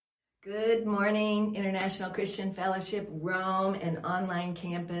Good morning, International Christian Fellowship, Rome and online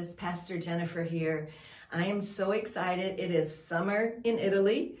campus. Pastor Jennifer here. I am so excited. It is summer in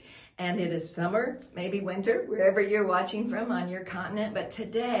Italy, and it is summer, maybe winter, wherever you're watching from on your continent. But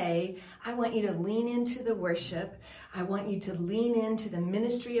today, I want you to lean into the worship. I want you to lean into the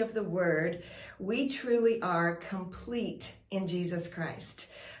ministry of the word. We truly are complete in Jesus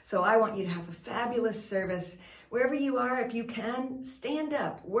Christ. So I want you to have a fabulous service. Wherever you are, if you can, stand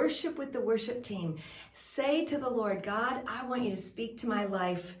up, worship with the worship team. Say to the Lord, God, I want you to speak to my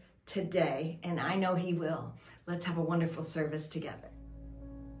life today, and I know he will. Let's have a wonderful service together.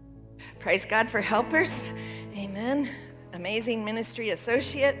 Praise God for helpers. Amen. Amazing ministry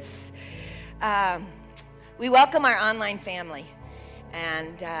associates. We welcome our online family,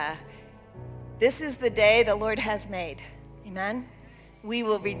 and this is the day the Lord has made. Amen. We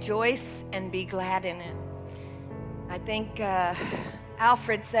will rejoice and be glad in it. I think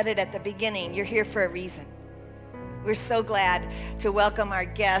Alfred said it at the beginning. You're here for a reason. We're so glad to welcome our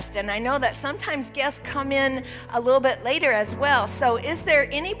guest. And I know that sometimes guests come in a little bit later as well. So is there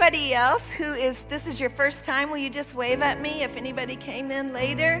anybody else this is your first time? Will you just wave at me if anybody came in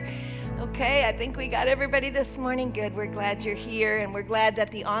later? Okay, I think we got everybody this morning. Good, we're glad you're here. And we're glad that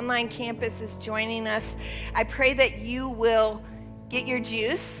the online campus is joining us. I pray that you will get your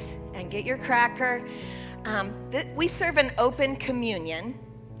juice and get your cracker. We serve an open communion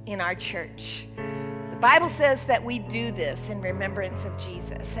in our church. The Bible says that we do this in remembrance of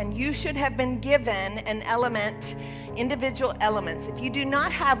Jesus, and you should have been given an element, individual elements. If you do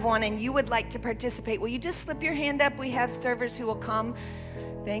not have one and you would like to participate, will you just slip your hand up? We have servers who will come.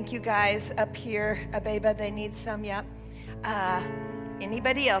 Thank you guys up here. Abeba, they need some, yep.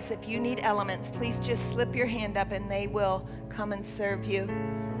 Anybody else, if you need elements, please just slip your hand up and they will come and serve you,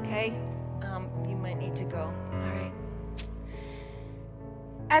 okay? You might need to go. All right.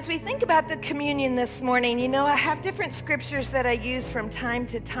 As we think about the communion this morning, I have different scriptures that I use from time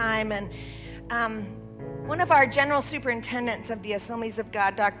to time. And one of our general superintendents of the Assemblies of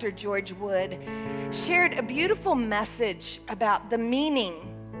God, Dr. George Wood, shared a beautiful message about the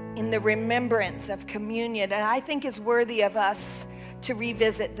meaning in the remembrance of communion, and I think is worthy of us to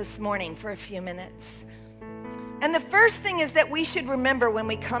revisit this morning for a few minutes. And the first thing is that we should remember when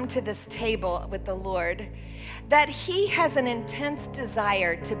we come to this table with the Lord that he has an intense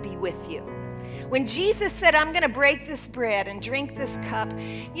desire to be with you. When Jesus said, I'm going to break this bread and drink this cup,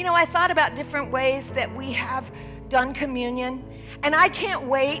 I thought about different ways that we have done communion. And I can't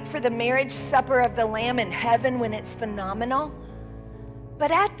wait for the marriage supper of the Lamb in heaven when it's phenomenal. But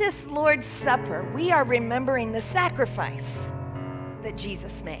at this Lord's Supper, we are remembering the sacrifice that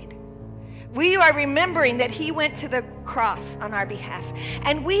Jesus made. We are remembering that he went to the cross on our behalf.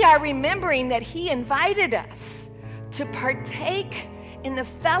 And we are remembering that he invited us to partake in the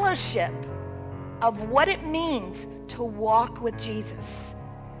fellowship of what it means to walk with Jesus.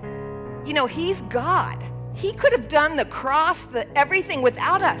 He's God. He could have done the cross, everything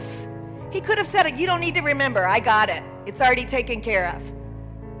without us. He could have said, you don't need to remember. I got it. It's already taken care of.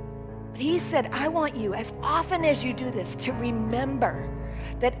 But he said, I want you, as often as you do this, to remember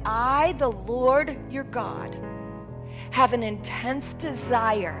that I, the Lord your God, have an intense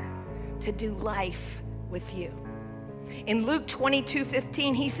desire to do life with you. In Luke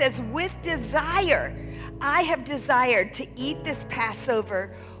 22:15, he says, with desire, I have desired to eat this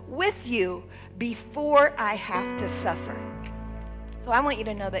Passover with you before I have to suffer. So I want you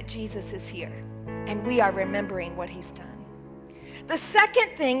to know that Jesus is here, and we are remembering what he's done. The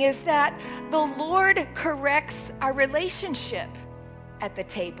second thing is that the Lord corrects our relationship at the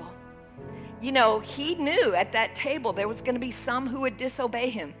table. He knew at that table there was going to be some who would disobey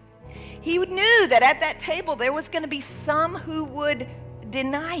him. He knew that at that table there was going to be some who would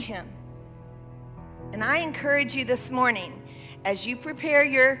deny him. And I encourage you this morning, as you prepare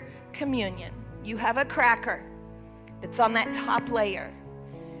your communion, you have a cracker that's on that top layer,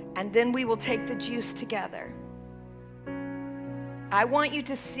 and then we will take the juice together. I want you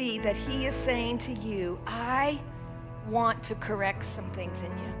to see that he is saying to you, I want to correct some things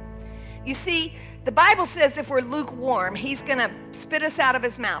in you. You see, the Bible says if we're lukewarm, he's going to spit us out of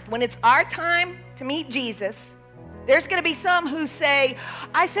his mouth. When it's our time to meet Jesus, there's going to be some who say,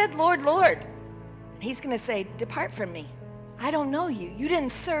 I said, Lord, Lord. And he's going to say, depart from me. I don't know you. You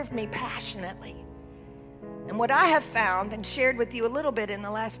didn't serve me passionately. And what I have found and shared with you a little bit in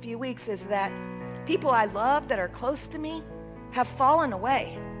the last few weeks is that people I love that are close to me have fallen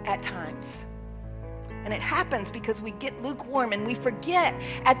away at times. And it happens because we get lukewarm and we forget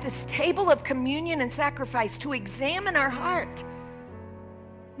at this table of communion and sacrifice to examine our heart.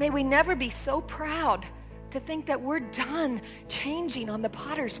 May we never be so proud to think that we're done changing on the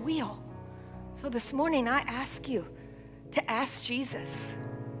potter's wheel. So this morning I ask you to ask Jesus,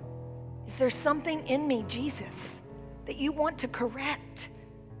 is there something in me, Jesus, that you want to correct?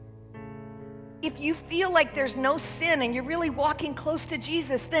 If you feel like there's no sin and you're really walking close to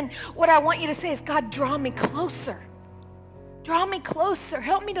Jesus, then what I want you to say is, God, draw me closer. Draw me closer.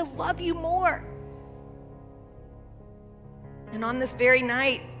 Help me to love you more. And on this very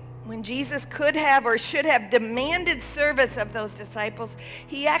night, when Jesus could have or should have demanded service of those disciples,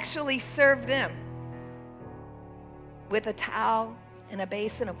 he actually served them with a towel and a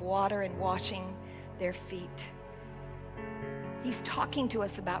basin of water and washing their feet. He's talking to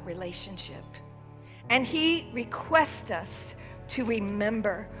us about relationship. And he requests us to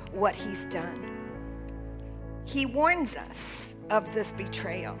remember what he's done. He warns us of this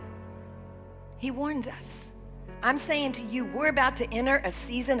betrayal. He warns us. I'm saying to you, we're about to enter a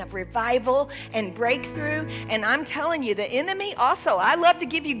season of revival and breakthrough. And I'm telling you, the enemy also, I love to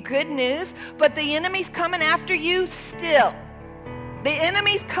give you good news, but the enemy's coming after you still. The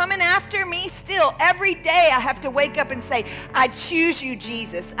enemy's coming after me still. Every day I have to wake up and say, I choose you,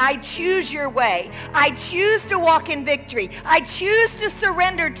 Jesus. I choose your way. I choose to walk in victory. I choose to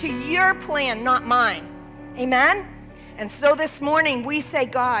surrender to your plan, not mine. Amen? And so this morning we say,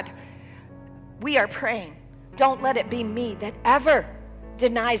 God, we are praying. Don't let it be me that ever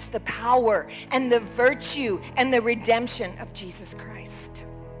denies the power and the virtue and the redemption of Jesus Christ.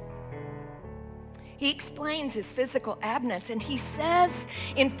 He explains his physical abstinence, and he says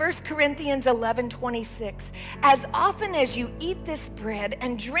in 1 Corinthians 11:26, as often as you eat this bread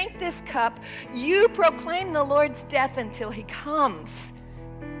and drink this cup, you proclaim the Lord's death until he comes.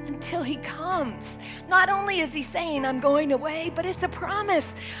 Until he comes. Not only is he saying, I'm going away, but it's a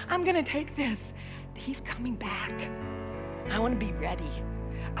promise. I'm going to take this. He's coming back. I want to be ready.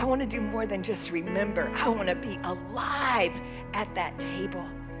 I want to do more than just remember. I want to be alive at that table,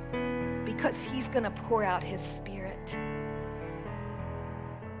 because he's going to pour out his Spirit.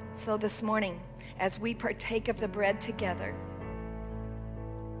 So this morning, as we partake of the bread together,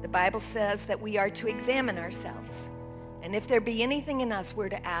 the Bible says that we are to examine ourselves. And if there be anything in us, we're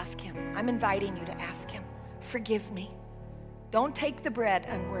to ask him. I'm inviting you to ask him, forgive me. Don't take the bread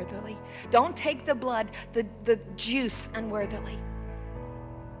unworthily. Don't take the blood, the juice unworthily.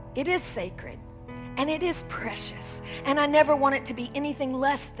 It is sacred. And it is precious. And I never want it to be anything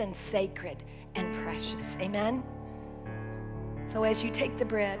less than sacred and precious. Amen? So as you take the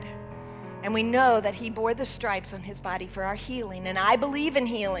bread, and we know that he bore the stripes on his body for our healing, and I believe in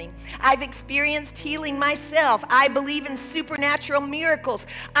healing. I've experienced healing myself. I believe in supernatural miracles.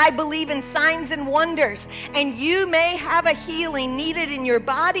 I believe in signs and wonders. And you may have a healing needed in your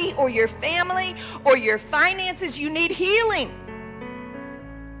body or your family or your finances. You need healing.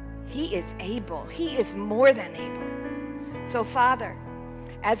 He is able. He is more than able. So, Father,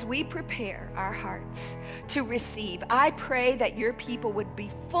 as we prepare our hearts to receive, I pray that your people would be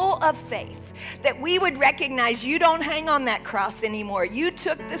full of faith, that we would recognize you don't hang on that cross anymore. You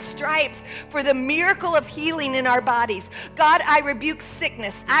took the stripes for the miracle of healing in our bodies. God, I rebuke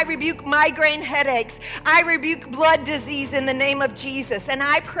sickness. I rebuke migraine headaches. I rebuke blood disease in the name of Jesus. And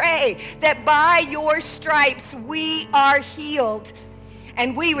I pray that by your stripes we are healed.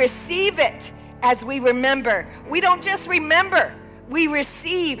 And we receive it as we remember. We don't just remember. We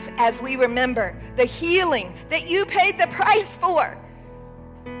receive as we remember the healing that you paid the price for.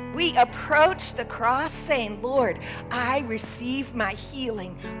 We approach the cross saying, Lord, I receive my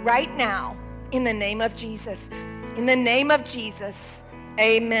healing right now in the name of Jesus. In the name of Jesus,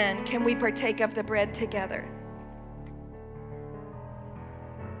 amen. Can we partake of the bread together?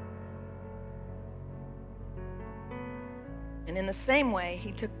 And in the same way,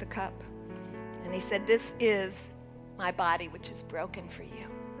 he took the cup and he said, this is my body, which is broken for you.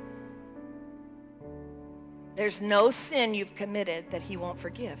 There's no sin you've committed that he won't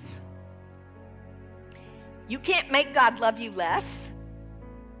forgive. You can't make God love you less,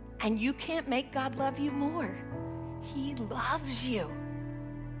 and you can't make God love you more. He loves you.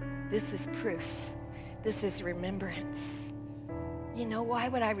 This is proof. This is remembrance. You know, why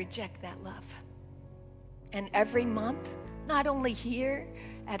would I reject that love? And every month, not only here,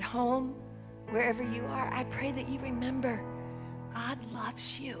 at home, wherever you are, I pray that you remember God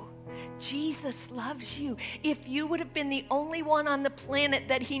loves you. Jesus loves you. If you would have been the only one on the planet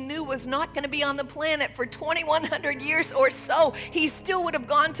that he knew was not going to be on the planet for 2,100 years or so, he still would have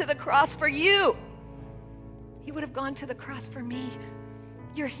gone to the cross for you. He would have gone to the cross for me.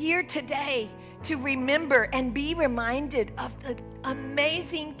 You're here today to remember and be reminded of the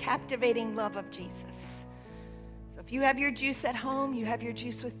amazing, captivating love of Jesus. So if you have your juice at home, you have your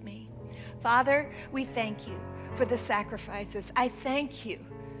juice with me. Father, we thank you for the sacrifices. I thank you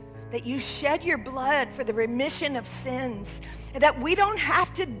that you shed your blood for the remission of sins, and that we don't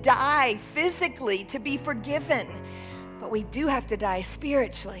have to die physically to be forgiven, but we do have to die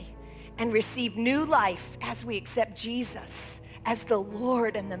spiritually and receive new life as we accept Jesus as the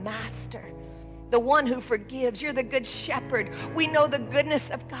Lord and the Master, the one who forgives. You're the good shepherd. We know the goodness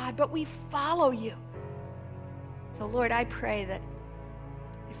of God, but we follow you. So Lord, I pray that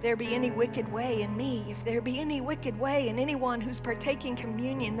if there be any wicked way in me, if there be any wicked way in anyone who's partaking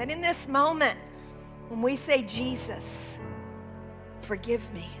communion, that in this moment, when we say, Jesus,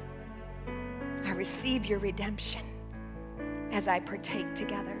 forgive me, I receive your redemption as I partake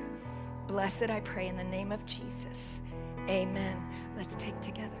together. Blessed I pray in the name of Jesus. Amen. Let's take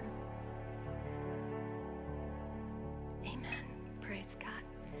together. Amen. Praise God.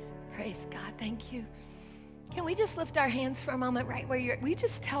 Praise God. Thank you. Can we just lift our hands for a moment right where you're? We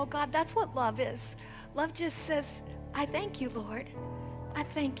just tell God that's what love is. Love just says, I thank you, Lord. I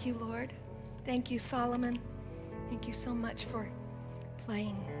thank you, Lord. Thank you, Solomon. Thank you so much for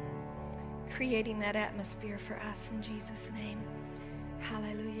playing, creating that atmosphere for us in Jesus' name.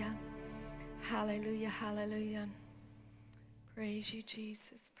 Hallelujah. Hallelujah. Hallelujah. Praise you,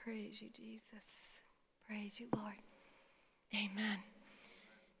 Jesus. Praise you, Jesus. Praise you, Lord. Amen.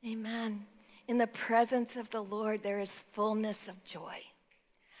 Amen. In the presence of the Lord, there is fullness of joy.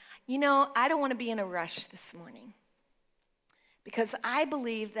 You know, I don't want to be in a rush this morning because I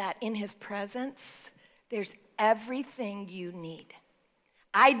believe that in his presence, there's everything you need.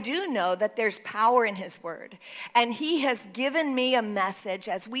 I do know that there's power in his word, and he has given me a message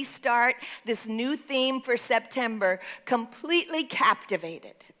as we start this new theme for September, completely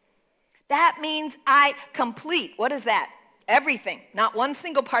captivated. That means what is that? Everything, not one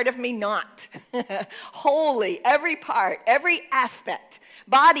single part of me, not. Wholly, every part, every aspect,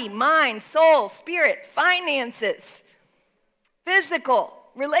 body, mind, soul, spirit, finances, physical,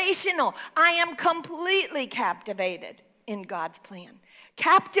 relational. I am completely captivated in God's plan.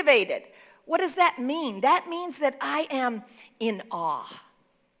 Captivated. What does that mean? That means that I am in awe.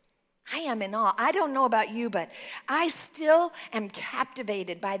 I am in awe. I don't know about you, but I still am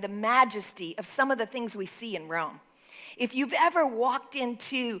captivated by the majesty of some of the things we see in Rome. If you've ever walked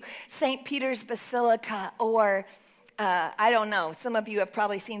into St. Peter's Basilica or, I don't know, some of you have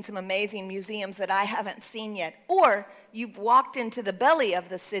probably seen some amazing museums that I haven't seen yet, or you've walked into the belly of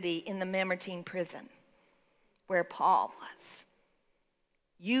the city in the Mamertine prison where Paul was.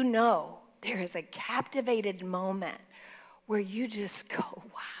 You know there is a captivated moment where you just go,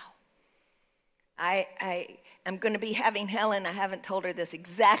 wow. I'm going to be having Helen, I haven't told her this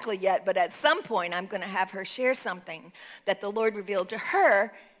exactly yet, but at some point I'm going to have her share something that the Lord revealed to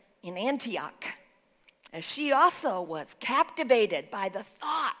her in Antioch, as she also was captivated by the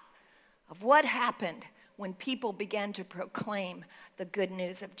thought of what happened when people began to proclaim the good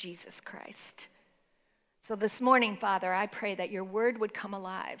news of Jesus Christ. So this morning, Father, I pray that your word would come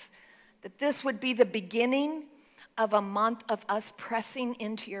alive, that this would be the beginning of a month of us pressing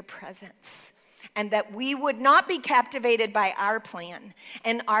into your presence, and that we would not be captivated by our plan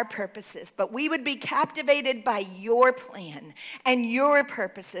and our purposes, but we would be captivated by your plan and your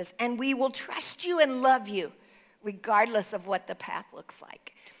purposes, and we will trust you and love you regardless of what the path looks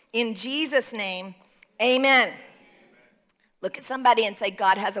like. In Jesus' name, amen. Look at somebody and say,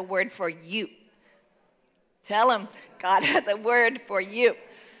 God has a word for you. Tell him, God has a word for you.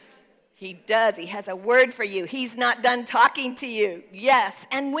 He does. He has a word for you. He's not done talking to you. Yes.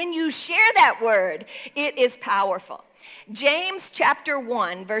 And when you share that word, it is powerful. James chapter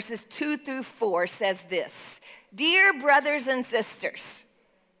 1, verses 2 through 4 says this. Dear brothers and sisters.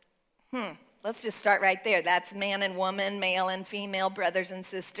 Let's just start right there. That's man and woman, male and female, brothers and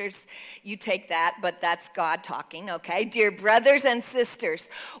sisters. You take that, but that's God talking, okay? Dear brothers and sisters,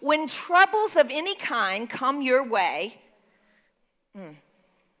 when troubles of any kind come your way,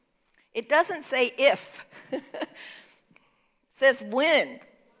 it doesn't say if. It says when.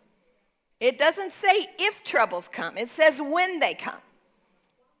 It doesn't say if troubles come. It says when they come.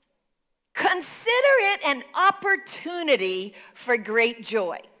 Consider it an opportunity for great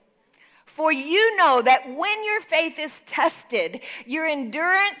joy. For you know that when your faith is tested, your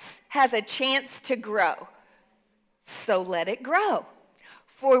endurance has a chance to grow. So let it grow.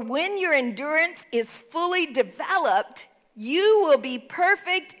 For when your endurance is fully developed, you will be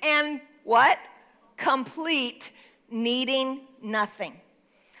perfect and what? Complete, needing nothing.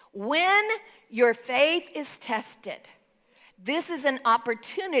 When your faith is tested, this is an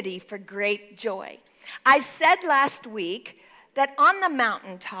opportunity for great joy. I said last week that on the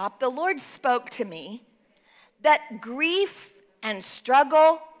mountaintop, the Lord spoke to me that grief and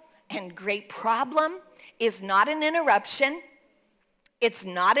struggle and great problem is not an interruption. It's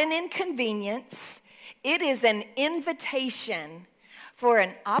not an inconvenience. It is an invitation for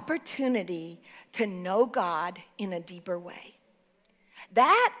an opportunity to know God in a deeper way.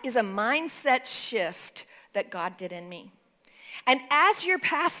 That is a mindset shift that God did in me. And as your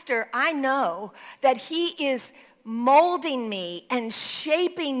pastor, I know that he is molding me and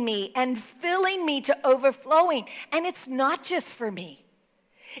shaping me and filling me to overflowing. And it's not just for me.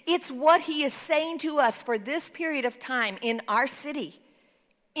 It's what he is saying to us for this period of time in our city,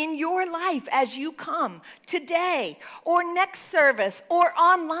 in your life as you come today or next service or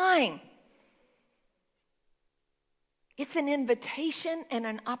online. It's an invitation and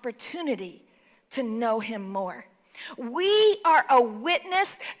an opportunity to know him more. We are a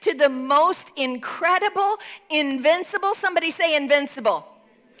witness to the most incredible, invincible, somebody say invincible,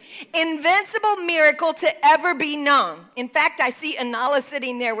 invincible miracle to ever be known. In fact, I see Inala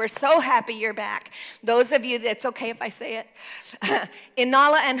sitting there. We're so happy you're back. Those of you, it's okay if I say it.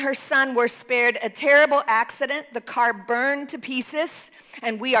 Inala and her son were spared a terrible accident. The car burned to pieces,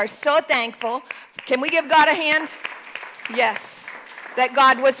 and we are so thankful. Can we give God a hand? Yes, that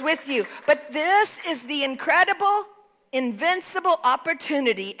God was with you. But this is the incredible, invincible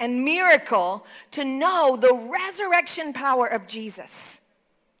opportunity and miracle to know the resurrection power of Jesus.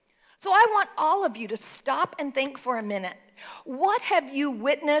 So I want all of you to stop and think for a minute. What have you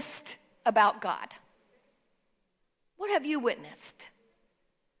witnessed about God? What have you witnessed?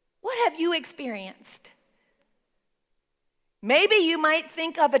 What have you experienced? Maybe you might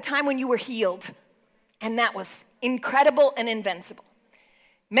think of a time when you were healed, and that was incredible and invincible.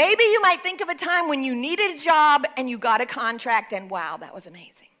 Maybe you might think of a time when you needed a job and you got a contract, and wow, that was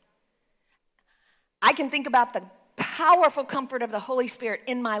amazing. I can think about the powerful comfort of the Holy Spirit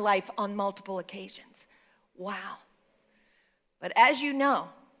in my life on multiple occasions. Wow. But as you know,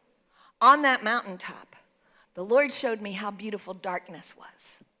 on that mountaintop, the Lord showed me how beautiful darkness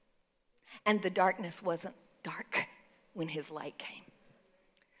was. And the darkness wasn't dark when his light came.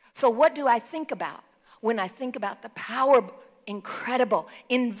 So what do I think about when I think about the power, incredible,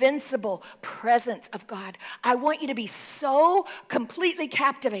 invincible presence of God? I want you to be so completely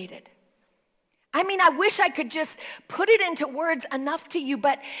captivated. I mean, I wish I could just put it into words enough to you,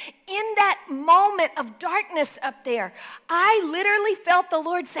 but in that moment of darkness up there, I literally felt the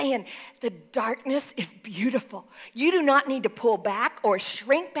Lord saying, the darkness is beautiful. You do not need to pull back or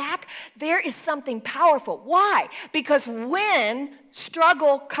shrink back. There is something powerful. Why? Because when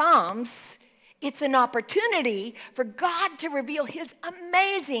struggle comes, it's an opportunity for God to reveal his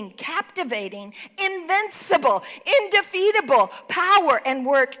amazing, captivating, invincible, indefeatable power and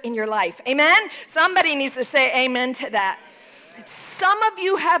work in your life. Amen? Somebody needs to say amen to that. Some of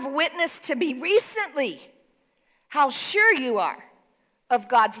you have witnessed to me recently how sure you are of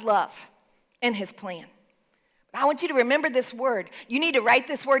God's love and his plan. But I want you to remember this word. You need to write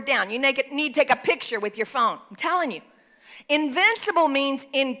this word down. You need to take a picture with your phone. I'm telling you. Invincible means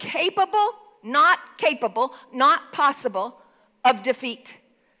incapable, not capable, not possible of defeat.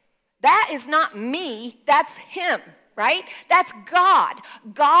 That is not me, that's him, right? That's God.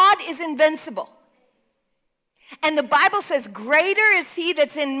 God is invincible. And the Bible says, greater is he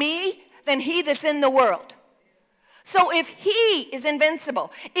that's in me than he that's in the world. So if he is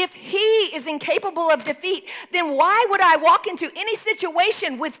invincible, if he is incapable of defeat, then why would I walk into any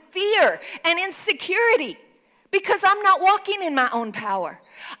situation with fear and insecurity? Because I'm not walking in my own power.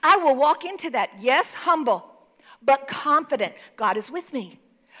 I will walk into that, yes, humble, but confident. God is with me.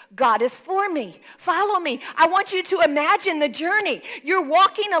 God is for me. Follow me. I want you to imagine the journey. You're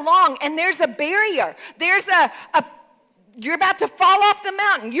walking along and there's a barrier. There's you're about to fall off the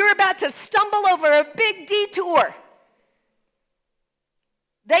mountain. You're about to stumble over a big detour.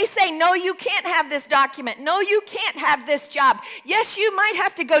 They say, no, you can't have this document. No, you can't have this job. Yes, you might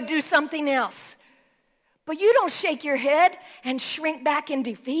have to go do something else. But you don't shake your head and shrink back in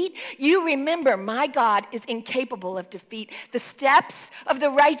defeat. You remember, my God is incapable of defeat. The steps of the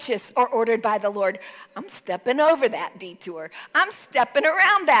righteous are ordered by the Lord. I'm stepping over that detour. I'm stepping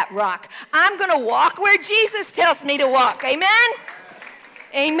around that rock. I'm going to walk where Jesus tells me to walk. Amen?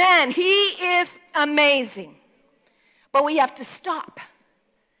 Amen. He is amazing. But we have to stop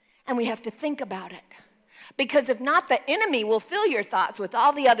and we have to think about it. Because if not, the enemy will fill your thoughts with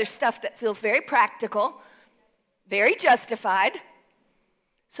all the other stuff that feels very practical, very justified.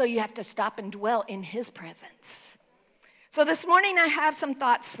 So you have to stop and dwell in his presence. So this morning I have some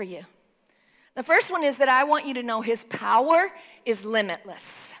thoughts for you. The first one is that I want you to know his power is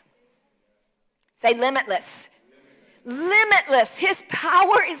limitless. Say limitless. Limitless. His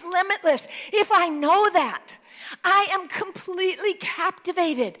power is limitless. If I know that, I am completely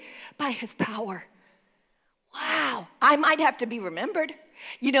captivated by his power. Wow, I might have to be remembered.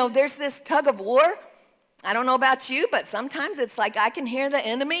 You know, there's this tug of war. I don't know about you, but sometimes it's like I can hear the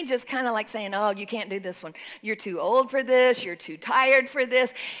enemy just kind of like saying, oh, you can't do this one. You're too old for this. You're too tired for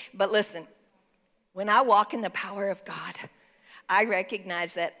this. But listen, when I walk in the power of God, I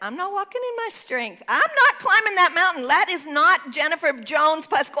recognize that I'm not walking in my strength. I'm not climbing that mountain. That is not Jennifer Jones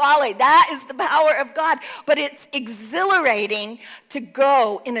Pasquale. That is the power of God. But it's exhilarating to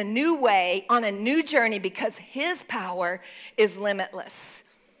go in a new way on a new journey because his power is limitless.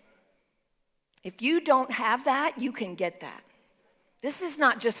 If you don't have that, you can get that. This is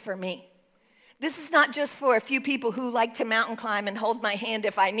not just for me. This is not just for a few people who like to mountain climb and hold my hand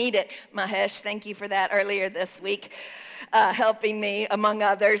if I need it. Mahesh, thank you for that earlier this week, helping me among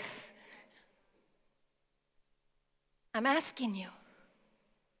others. I'm asking you,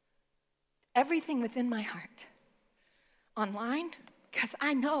 everything within my heart, online, because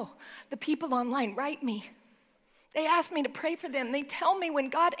I know the people online write me. They ask me to pray for them. They tell me when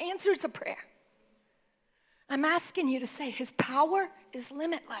God answers a prayer. I'm asking you to say his power is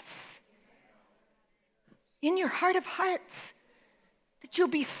limitless. In your heart of hearts, that you'll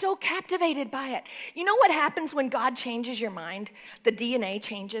be so captivated by it. You know what happens when God changes your mind? The DNA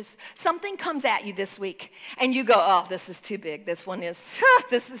changes. Something comes at you this week, and you go, oh, this is too big. This one is,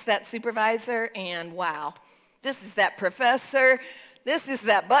 this is that supervisor, and wow. This is that professor. This is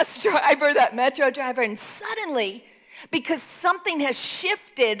that bus driver, that metro driver. And suddenly, because something has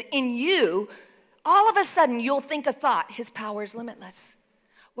shifted in you, all of a sudden, you'll think a thought, his power is limitless.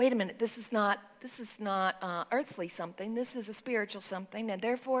 Wait a minute, this is not earthly something. This is a spiritual something, and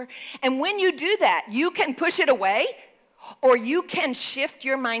therefore, and when you do that, you can push it away, or you can shift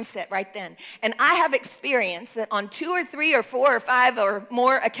your mindset right then. And I have experienced that on 2 or 3 or 4 or 5 or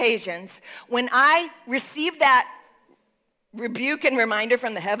more occasions, when I receive that rebuke and reminder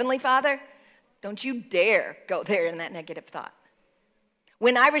from the Heavenly Father, don't you dare go there in that negative thought.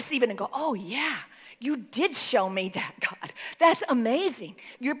 When I receive it and go, oh yeah, you did show me that, God. That's amazing.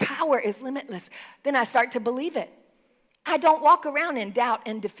 Your power is limitless. Then I start to believe it. I don't walk around in doubt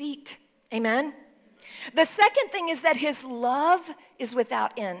and defeat. Amen? The second thing is that his love is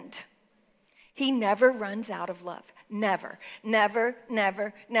without end. He never runs out of love. Never, never,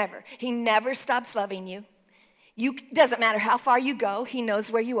 never, never. He never stops loving you. Doesn't matter how far you go, he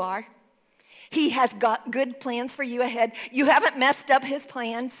knows where you are. He has got good plans for you ahead. You haven't messed up his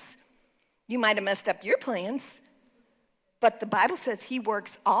plans. You might have messed up your plans. But the Bible says he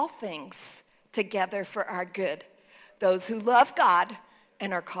works all things together for our good. Those who love God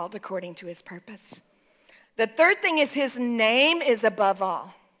and are called according to his purpose. The third thing is his name is above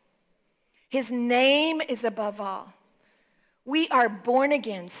all. His name is above all. We are born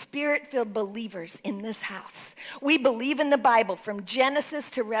again, spirit-filled believers in this house. We believe in the Bible from Genesis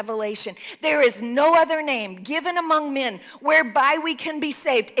to Revelation. There is no other name given among men whereby we can be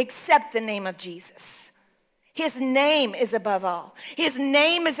saved except the name of Jesus. His name is above all. His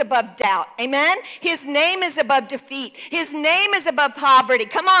name is above doubt. Amen? His name is above defeat. His name is above poverty.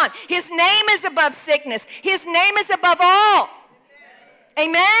 Come on. His name is above sickness. His name is above all.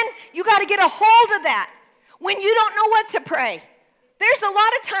 Amen? You got to get a hold of that. When you don't know what to pray. There's a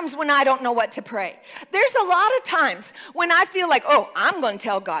lot of times when I don't know what to pray. There's a lot of times when I feel like, oh, I'm going to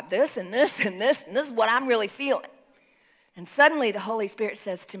tell God this and this and this, and this is what I'm really feeling. And suddenly the Holy Spirit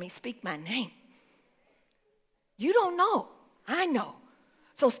says to me, speak my name. You don't know. I know.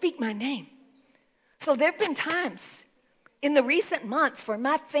 So speak my name. So there have been times in the recent months for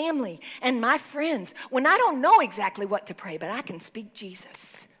my family and my friends when I don't know exactly what to pray, but I can speak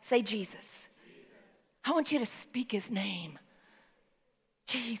Jesus. Say Jesus. I want you to speak his name.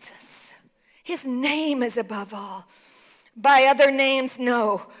 Jesus. His name is above all. By other names,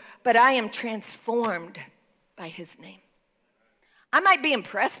 no, but I am transformed by his name. I might be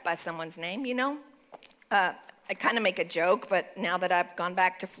impressed by someone's name, you know. I kind of make a joke, but now that I've gone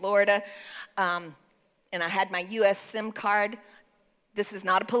back to Florida and I had my U.S. SIM card, this is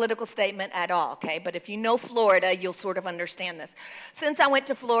not a political statement at all, okay? But if you know Florida, you'll sort of understand this. Since I went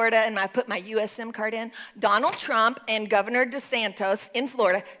to Florida and I put my U.S. SIM card in, Donald Trump and Governor DeSantis in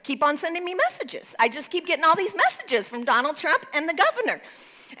Florida keep on sending me messages. I just keep getting all these messages from Donald Trump and the governor.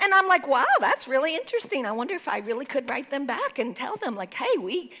 And I'm like, wow, that's really interesting. I wonder if I really could write them back and tell them, like, hey,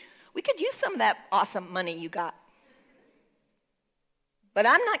 we could use some of that awesome money you got. But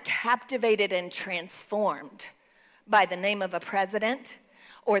I'm not captivated and transformed by the name of a president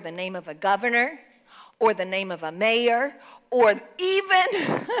or the name of a governor or the name of a mayor or even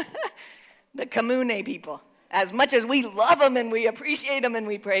the commune people. As much as we love them and we appreciate them and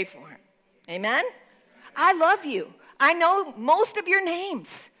we pray for them. Amen? I love you. I know most of your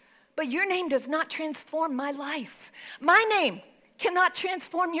names, but your name does not transform my life. My name cannot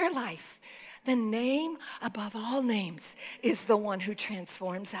transform your life. The name above all names is the one who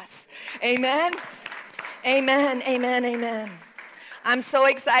transforms us. Amen? Amen, amen, amen. I'm so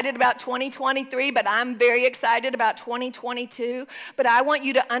excited about 2023, but I'm very excited about 2022. But I want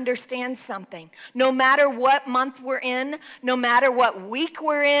you to understand something. No matter what month we're in, no matter what week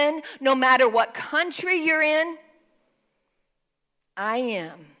we're in, no matter what country you're in, I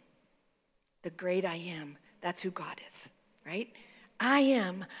am the great I am. That's who God is, right? I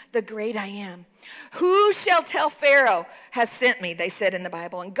am the great I am. Who shall tell Pharaoh has sent me, they said in the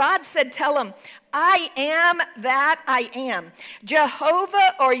Bible. And God said, tell him, I am that I am.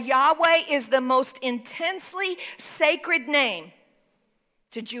 Jehovah or Yahweh is the most intensely sacred name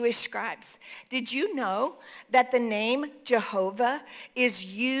to Jewish scribes. Did you know that the name Jehovah is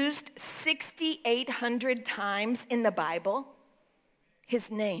used 6,800 times in the Bible?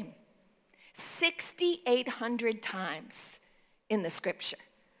 His name, 6,800 times in the scripture.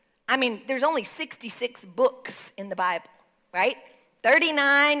 I mean, there's only 66 books in the Bible, right?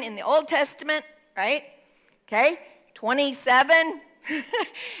 39 in the Old Testament, right? Okay, 27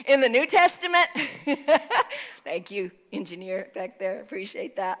 in the New Testament. Thank you, engineer back there,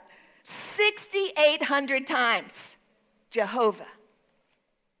 appreciate that. 6,800 times, Jehovah,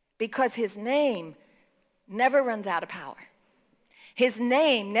 because his name never runs out of power. His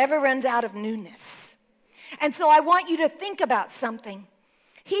name never runs out of newness. And so I want you to think about something.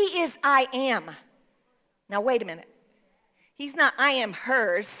 He is I am. Now wait a minute. He's not I am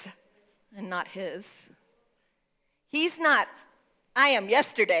hers and not his. He's not I am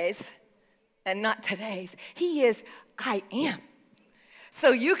yesterday's and not today's. He is I am. So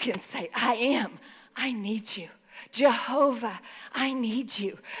you can say, I am. I need you. Jehovah, I need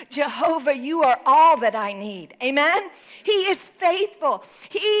you. Jehovah, you are all that I need. Amen? He is faithful.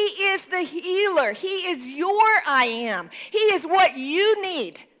 He is the healer. He is your I am. He is what you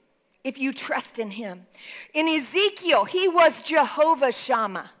need if you trust in him. In Ezekiel, he was Jehovah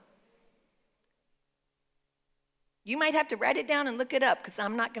Shammah. You might have to write it down and look it up because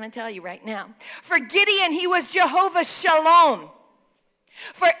I'm not going to tell you right now. For Gideon, he was Jehovah Shalom.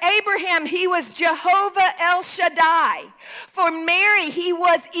 For Abraham, he was Jehovah El Shaddai. For Mary, he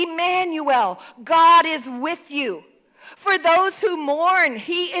was Emmanuel. God is with you. For those who mourn,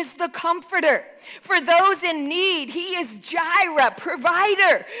 he is the comforter. For those in need, he is Jireh,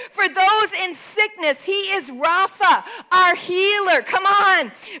 provider. For those in sickness, he is Rapha, our healer. Come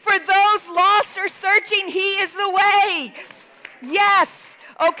on. For those lost or searching, he is the way. Yes.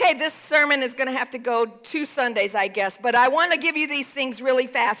 Okay, this sermon is going to have to go 2 Sundays, I guess, but I want to give you these things really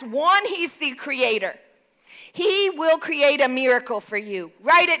fast. One, he's the creator. He will create a miracle for you.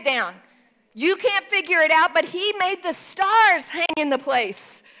 Write it down. You can't figure it out, but he made the stars hang in the place,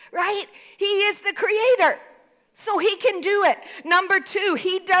 right? He is the creator, so he can do it. Number 2,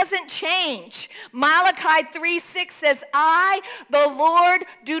 he doesn't change. Malachi 3:6 says, I, the Lord,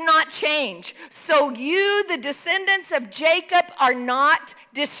 do not change. So you, the descendants of Jacob, are not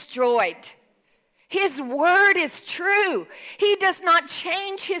destroyed. His word is true. He does not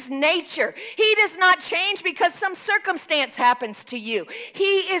change his nature. He does not change because some circumstance happens to you.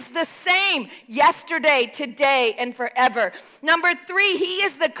 He is the same yesterday, today, and forever. Number 3, he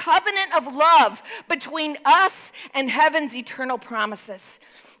is the covenant of love between us and heaven's eternal promises.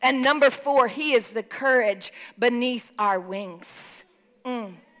 And number 4, he is the courage beneath our wings.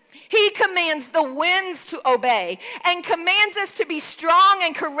 He commands the winds to obey and commands us to be strong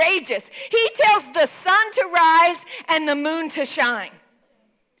and courageous. He tells the sun to rise and the moon to shine.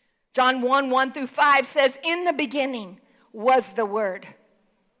 John 1:1-5 says, in the beginning was the Word,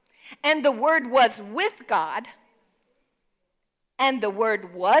 and the Word was with God, and the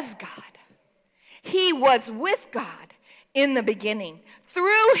Word was God. He was with God in the beginning.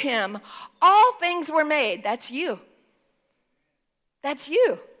 Through him, all things were made. That's you. That's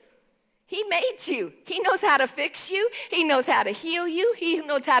you. He made you. He knows how to fix you. He knows how to heal you. He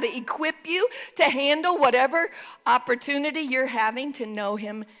knows how to equip you to handle whatever opportunity you're having to know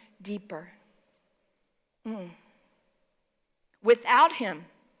him deeper. Without him,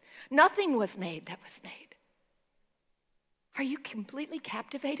 nothing was made that was made. Are you completely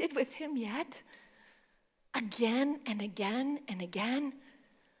captivated with him yet? Again and again and again?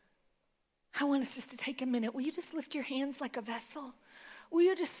 I want us just to take a minute. Will you just lift your hands like a vessel? Will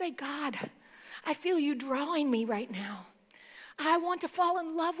you just say, God, I feel you drawing me right now. I want to fall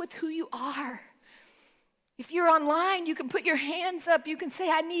in love with who you are. If you're online, you can put your hands up. You can say,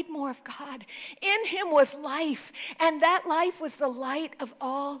 I need more of God. In him was life, and that life was the light of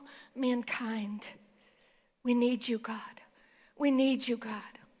all mankind. We need you, God. We need you, God.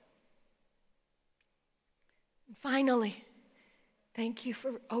 And finally, thank you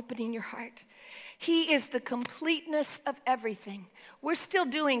for opening your heart. He is the completeness of everything. We're still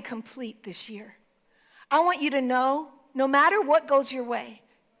doing complete this year. I want you to know, no matter what goes your way,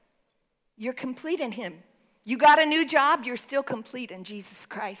 you're complete in him. You got a new job, you're still complete in Jesus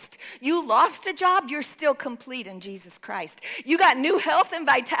Christ. You lost a job, you're still complete in Jesus Christ. You got new health and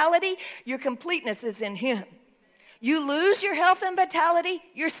vitality, your completeness is in him. You lose your health and vitality,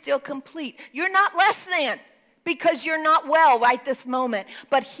 you're still complete. You're not less than because you're not well right this moment,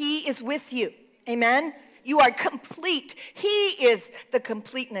 but he is with you. Amen? You are complete. He is the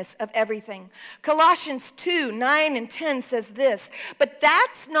completeness of everything. Colossians 2, 9 and 10 says this, but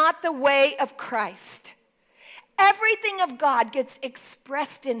that's not the way of Christ. Everything of God gets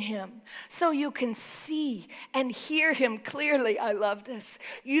expressed in him so you can see and hear him clearly. I love this.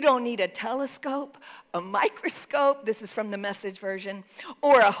 You don't need a telescope, a microscope, this is from the Message version,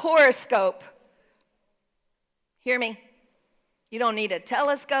 or a horoscope. Hear me? You don't need a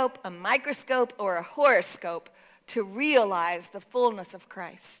telescope, a microscope, or a horoscope to realize the fullness of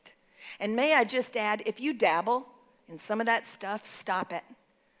Christ. And may I just add, if you dabble in some of that stuff, stop it.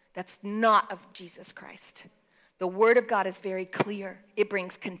 That's not of Jesus Christ. The Word of God is very clear. It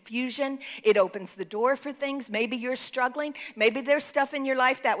brings confusion. It opens the door for things. Maybe you're struggling. Maybe there's stuff in your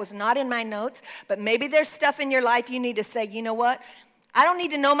life that was not in my notes, but maybe there's stuff in your life you need to say, you know what? I don't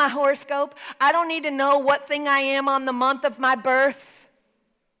need to know my horoscope. I don't need to know what thing I am on the month of my birth.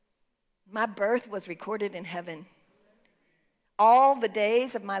 My birth was recorded in heaven. All the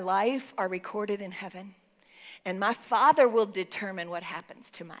days of my life are recorded in heaven. And my Father will determine what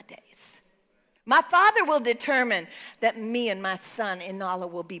happens to my days. My Father will determine that me and my son, Inala,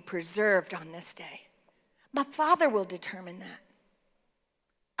 will be preserved on this day. My Father will determine that.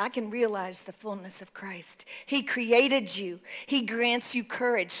 I can realize the fullness of Christ. He created you. He grants you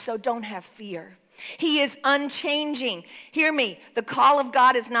courage, so don't have fear. He is unchanging. Hear me, the call of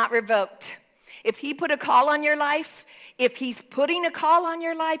God is not revoked. If he put a call on your life, if he's putting a call on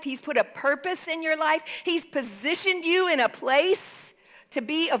your life, he's put a purpose in your life, he's positioned you in a place to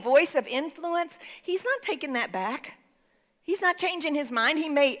be a voice of influence, he's not taking that back. He's not changing his mind. He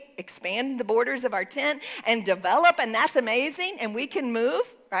may expand the borders of our tent and develop, and that's amazing, and we can move,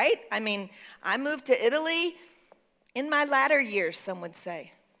 right? I mean, I moved to Italy in my latter years, some would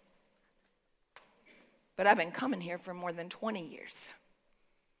say. But I've been coming here for more than 20 years.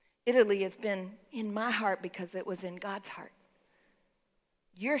 Italy has been in my heart because it was in God's heart.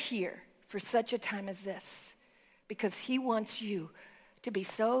 You're here for such a time as this because he wants you to be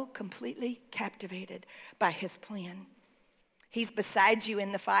so completely captivated by his plan. He's beside you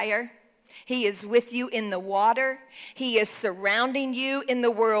in the fire. He is with you in the water. He is surrounding you in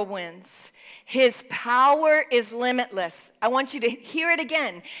the whirlwinds. His power is limitless. I want you to hear it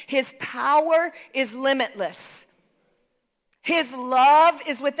again. His power is limitless. His love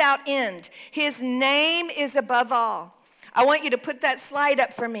is without end. His name is above all. I want you to put that slide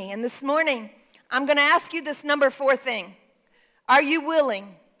up for me. And this morning, I'm going to ask you this number 4 thing. Are you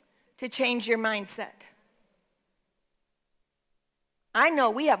willing to change your mindset? I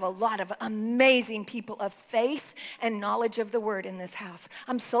know we have a lot of amazing people of faith and knowledge of the word in this house.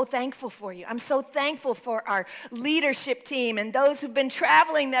 I'm so thankful for you. I'm so thankful for our leadership team and those who've been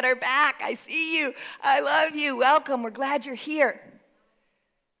traveling that are back. I see you. I love you. Welcome. We're glad you're here.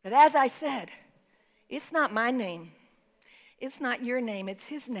 But as I said, it's not my name. It's not your name. It's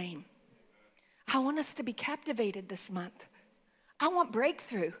his name. I want us to be captivated this month. I want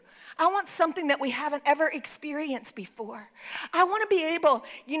breakthrough. I want something that we haven't ever experienced before. I want to be able,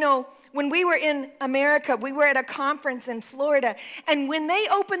 when we were in America, we were at a conference in Florida, and when they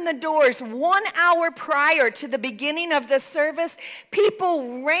opened the doors 1 hour prior to the beginning of the service,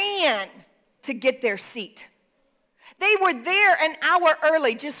 people ran to get their seat. They were there an hour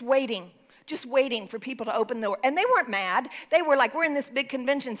early just waiting for people to open the door. And they weren't mad. They were like, we're in this big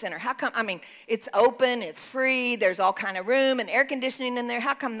convention center. How come? I mean, it's open, it's free, there's all kind of room and air conditioning in there.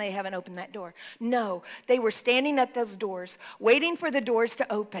 How come they haven't opened that door? No, they were standing at those doors, waiting for the doors to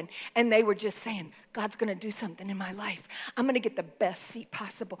open. And they were just saying, God's going to do something in my life. I'm going to get the best seat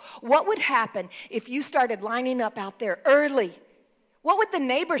possible. What would happen if you started lining up out there early? What would the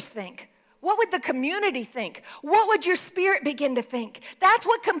neighbors think? What would the community think? What would your spirit begin to think? That's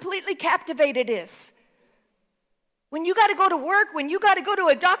what completely captivated is. When you got to go to work, when you got to go to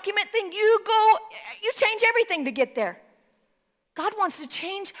a document thing, you change everything to get there. God wants to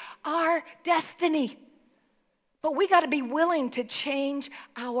change our destiny. But we got to be willing to change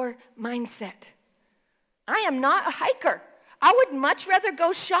our mindset. I am not a hiker. I would much rather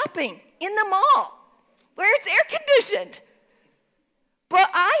go shopping in the mall where it's air conditioned. But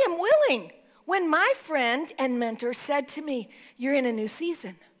I am willing. When my friend and mentor said to me, you're in a new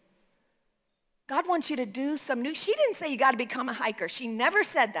season. God wants you to do some new. She didn't say you got to become a hiker. She never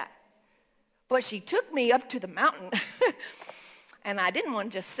said that. But she took me up to the mountain. And I didn't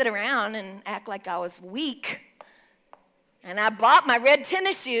want to just sit around and act like I was weak. And I bought my red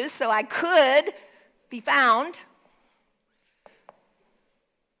tennis shoes so I could be found.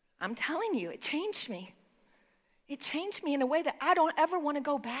 I'm telling you, it changed me. It changed me in a way that I don't ever want to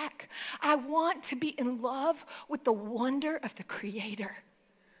go back. I want to be in love with the wonder of the Creator.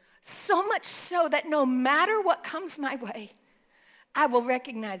 So much so that no matter what comes my way, I will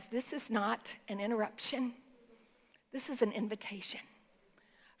recognize this is not an interruption. This is an invitation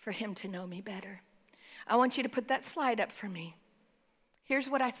for him to know me better. I want you to put that slide up for me. Here's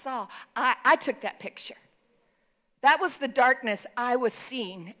what I saw. I took that picture. That was the darkness I was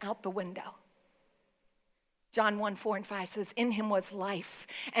seeing out the window. John 1:4-5 says, in him was life,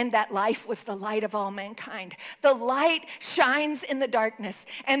 and that life was the light of all mankind. The light shines in the darkness,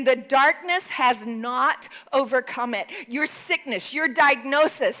 and the darkness has not overcome it. Your sickness, your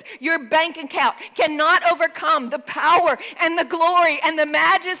diagnosis, your bank account cannot overcome the power and the glory and the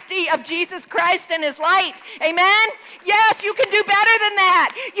majesty of Jesus Christ and his light. Amen? Yes, you can do better than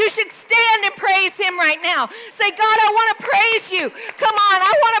that. You should stand and praise him right now. Say, God, I want to praise you. Come on,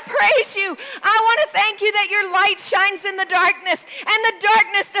 I want to praise you. I want to thank you that your light shines in the darkness, and the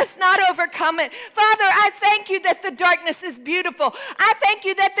darkness does not overcome it. Father, I thank you that the darkness is beautiful. I thank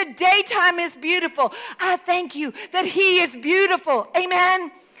you that the daytime is beautiful. I thank you that he is beautiful.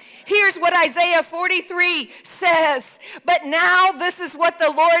 Amen. Here's what Isaiah 43 says. But now this is what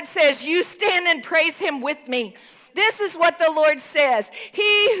the Lord says. You stand and praise him with me. This is what the Lord says.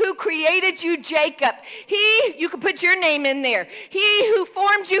 He who created you, Jacob. You can put your name in there. He who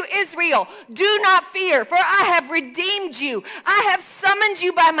formed you, Israel. Do not fear, for I have redeemed you. I have summoned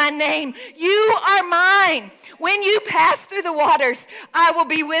you by my name. You are mine. When you pass through the waters, I will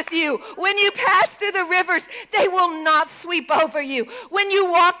be with you. When you pass through the rivers, they will not sweep over you. When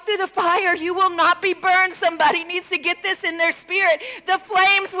you walk through the fire, you will not be burned. Somebody needs to get this in their spirit. The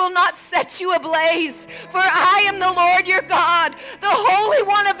flames will not set you ablaze. For I am the Lord your God, the Holy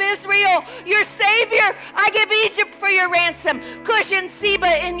One of Israel, your Savior. I give Egypt for your ransom, Cush and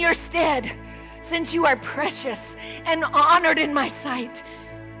Seba in your stead, since you are precious and honored in my sight.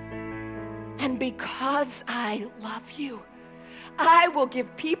 And because I love you, I will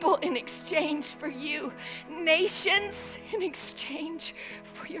give people in exchange for you, nations in exchange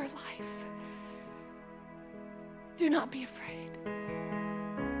for your life. Do not be afraid,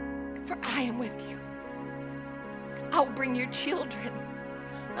 for I am with you. I will bring your children,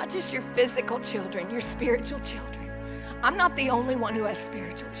 not just your physical children, your spiritual children. I'm not the only one who has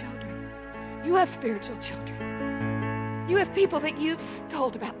spiritual children. You have spiritual children. You have people that you've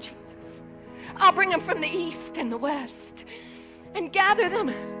told about Jesus. I'll bring them from the east and the west and gather them,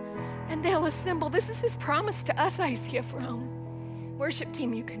 and they'll assemble. This is his promise to us, ICF Rome. Worship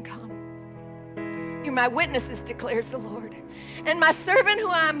team, you can come. You're my witnesses, declares the Lord, and my servant who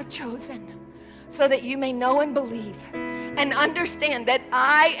I am chosen, so that you may know and believe and understand that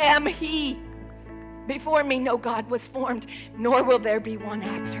I am he. Before me no God was formed, nor will there be one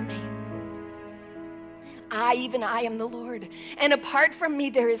after me. Even I am the Lord, and apart from me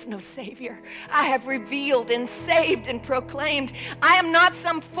there is no Savior. I have revealed and saved and proclaimed. I am not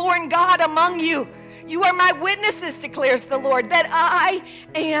some foreign God among you. You are my witnesses, declares the Lord, that I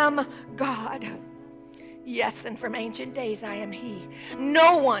am God. Yes, and from ancient days I am he.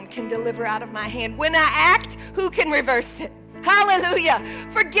 No one can deliver out of my hand. When I act, who can reverse it? Hallelujah.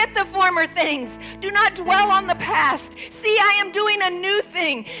 Forget the former things. Do not dwell on the past. See, I am doing a new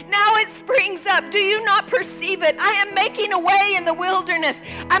thing. Now it springs up. Do you not perceive it? I am making a way in the wilderness.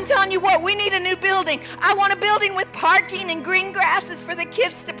 I'm telling you what, we need a new building. I want a building with parking and green grasses for the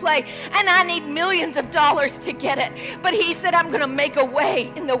kids to play, and I need millions of dollars to get it. But he said, I'm going to make a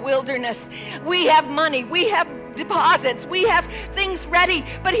way in the wilderness. We have money. We have deposits. We have things ready,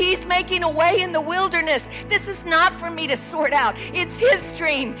 but he's making a way in the wilderness. This is not for me to sort out. It's his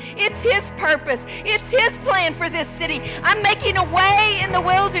dream. It's his purpose. It's his plan for this city. I'm making a way in the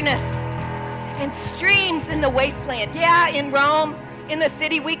wilderness and streams in the wasteland. Yeah, in Rome, in the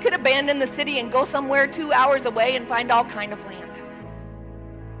city, we could abandon the city and go somewhere 2 hours away and find all kind of land.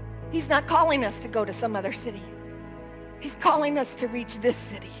 He's not calling us to go to some other city. He's calling us to reach this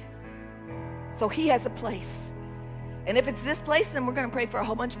city. So he has a place. And if it's this place, then we're going to pray for a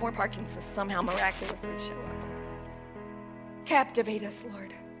whole bunch more parking to somehow miraculously show up. Captivate us,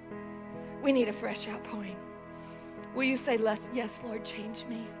 Lord. We need a fresh outpouring. Will you say, yes, Lord, change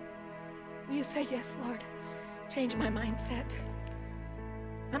me. Will you say, yes, Lord? Change my mindset.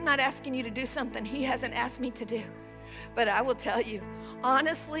 I'm not asking you to do something he hasn't asked me to do. But I will tell you,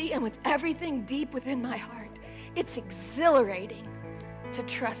 honestly and with everything deep within my heart, it's exhilarating to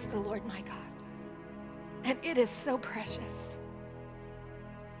trust the Lord my God. And it is so precious.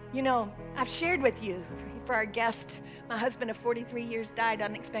 You know, I've shared with you, for our guest, my husband of 43 years died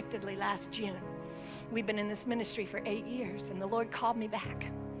unexpectedly last June. We've been in this ministry for 8 years, and the Lord called me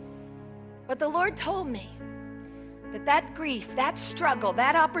back. But the Lord told me that grief, that struggle,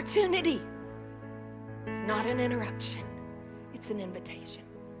 that opportunity is not an interruption. It's an invitation.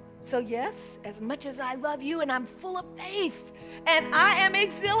 So yes, as much as I love you and I'm full of faith and I am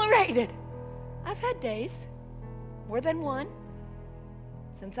exhilarated, I've had days, more than one,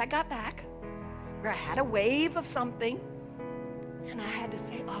 since I got back, where I had a wave of something and I had to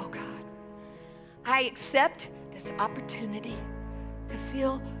say, oh God, I accept this opportunity to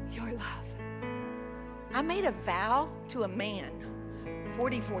feel your love. I made a vow to a man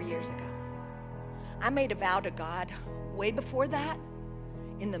 44 years ago. I made a vow to God way before that,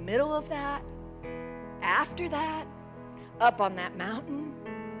 in the middle of that, after that, up on that mountain.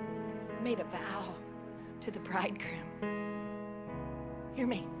 I made a vow to the bridegroom. Hear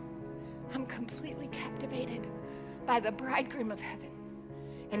me. I'm completely captivated by the bridegroom of heaven.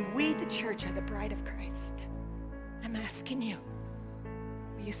 And we, the church, are the bride of Christ. I'm asking you,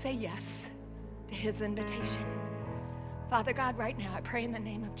 will you say yes to his invitation? Father God, right now, I pray in the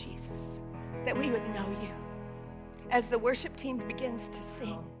name of Jesus that we would know you. As the worship team begins to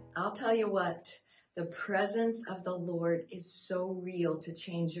sing, I'll tell you what, the presence of the Lord is so real to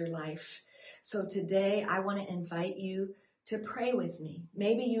change your life. So today, I want to invite you to pray with me.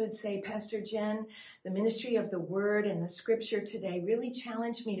 Maybe you would say, Pastor Jen, the ministry of the word and the scripture today really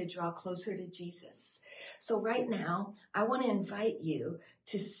challenged me to draw closer to Jesus. So right now, I want to invite you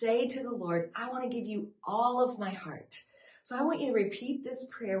to say to the Lord, I want to give you all of my heart. So I want you to repeat this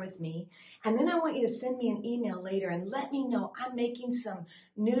prayer with me, and then I want you to send me an email later and let me know I'm making some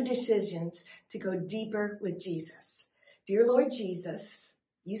new decisions to go deeper with Jesus. Dear Lord Jesus,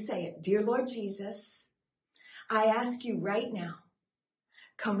 you say it, dear Lord Jesus, I ask you right now,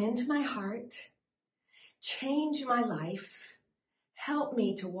 come into my heart, change my life, help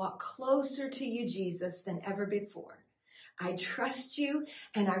me to walk closer to you, Jesus, than ever before. I trust you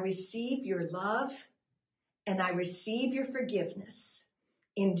and I receive your love and I receive your forgiveness.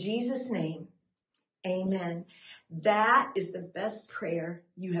 In Jesus' name, amen. That is the best prayer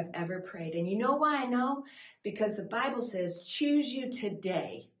you have ever prayed. And you know why I know? Because the Bible says, choose you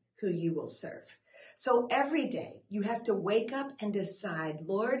today who you will serve. So every day you have to wake up and decide,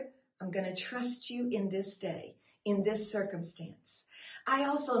 Lord, I'm going to trust you in this day, in this circumstance. I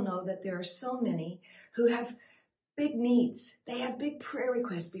also know that there are so many who have big needs. They have big prayer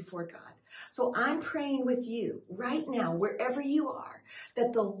requests before God. So I'm praying with you right now, wherever you are,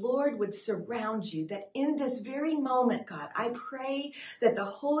 that the Lord would surround you, that in this very moment, God, I pray that the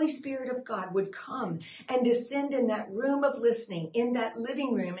Holy Spirit of God would come and descend in that room of listening, in that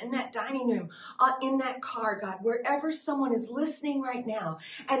living room, in that dining room, in that car, God, wherever someone is listening right now,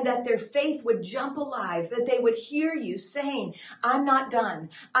 and that their faith would jump alive, that they would hear you saying, I'm not done.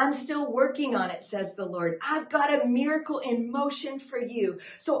 I'm still working on it, says the Lord. I've got a miracle in motion for you.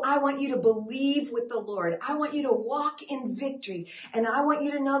 So I want you to believe with the Lord. I want you to walk in victory. And I want you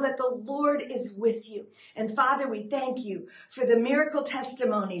to know that the Lord is with you. And Father, we thank you for the miracle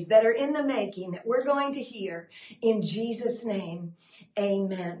testimonies that are in the making that we're going to hear. In Jesus' name,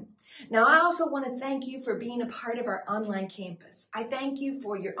 amen. Now, I also want to thank you for being a part of our online campus. I thank you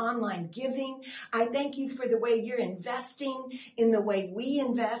for your online giving. I thank you for the way you're investing in the way we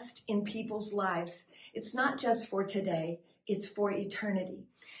invest in people's lives. It's not just for today, it's for eternity.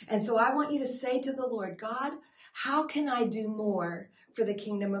 And so I want you to say to the Lord, God, how can I do more for the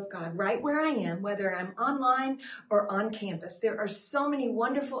kingdom of God right where I am, whether I'm online or on campus? There are so many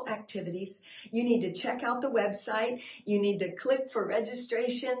wonderful activities. You need to check out the website. You need to click for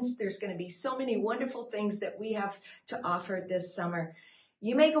registrations. There's going to be so many wonderful things that we have to offer this summer.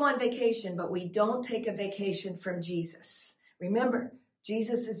 You may go on vacation, but we don't take a vacation from Jesus. Remember,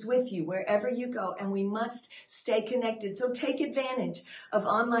 Jesus is with you wherever you go, and we must stay connected. So take advantage of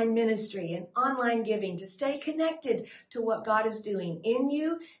online ministry and online giving to stay connected to what God is doing in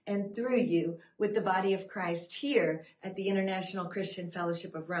you and through you with the body of Christ here at the International Christian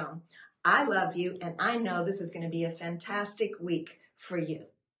Fellowship of Rome. I love you, and I know this is going to be a fantastic week for you.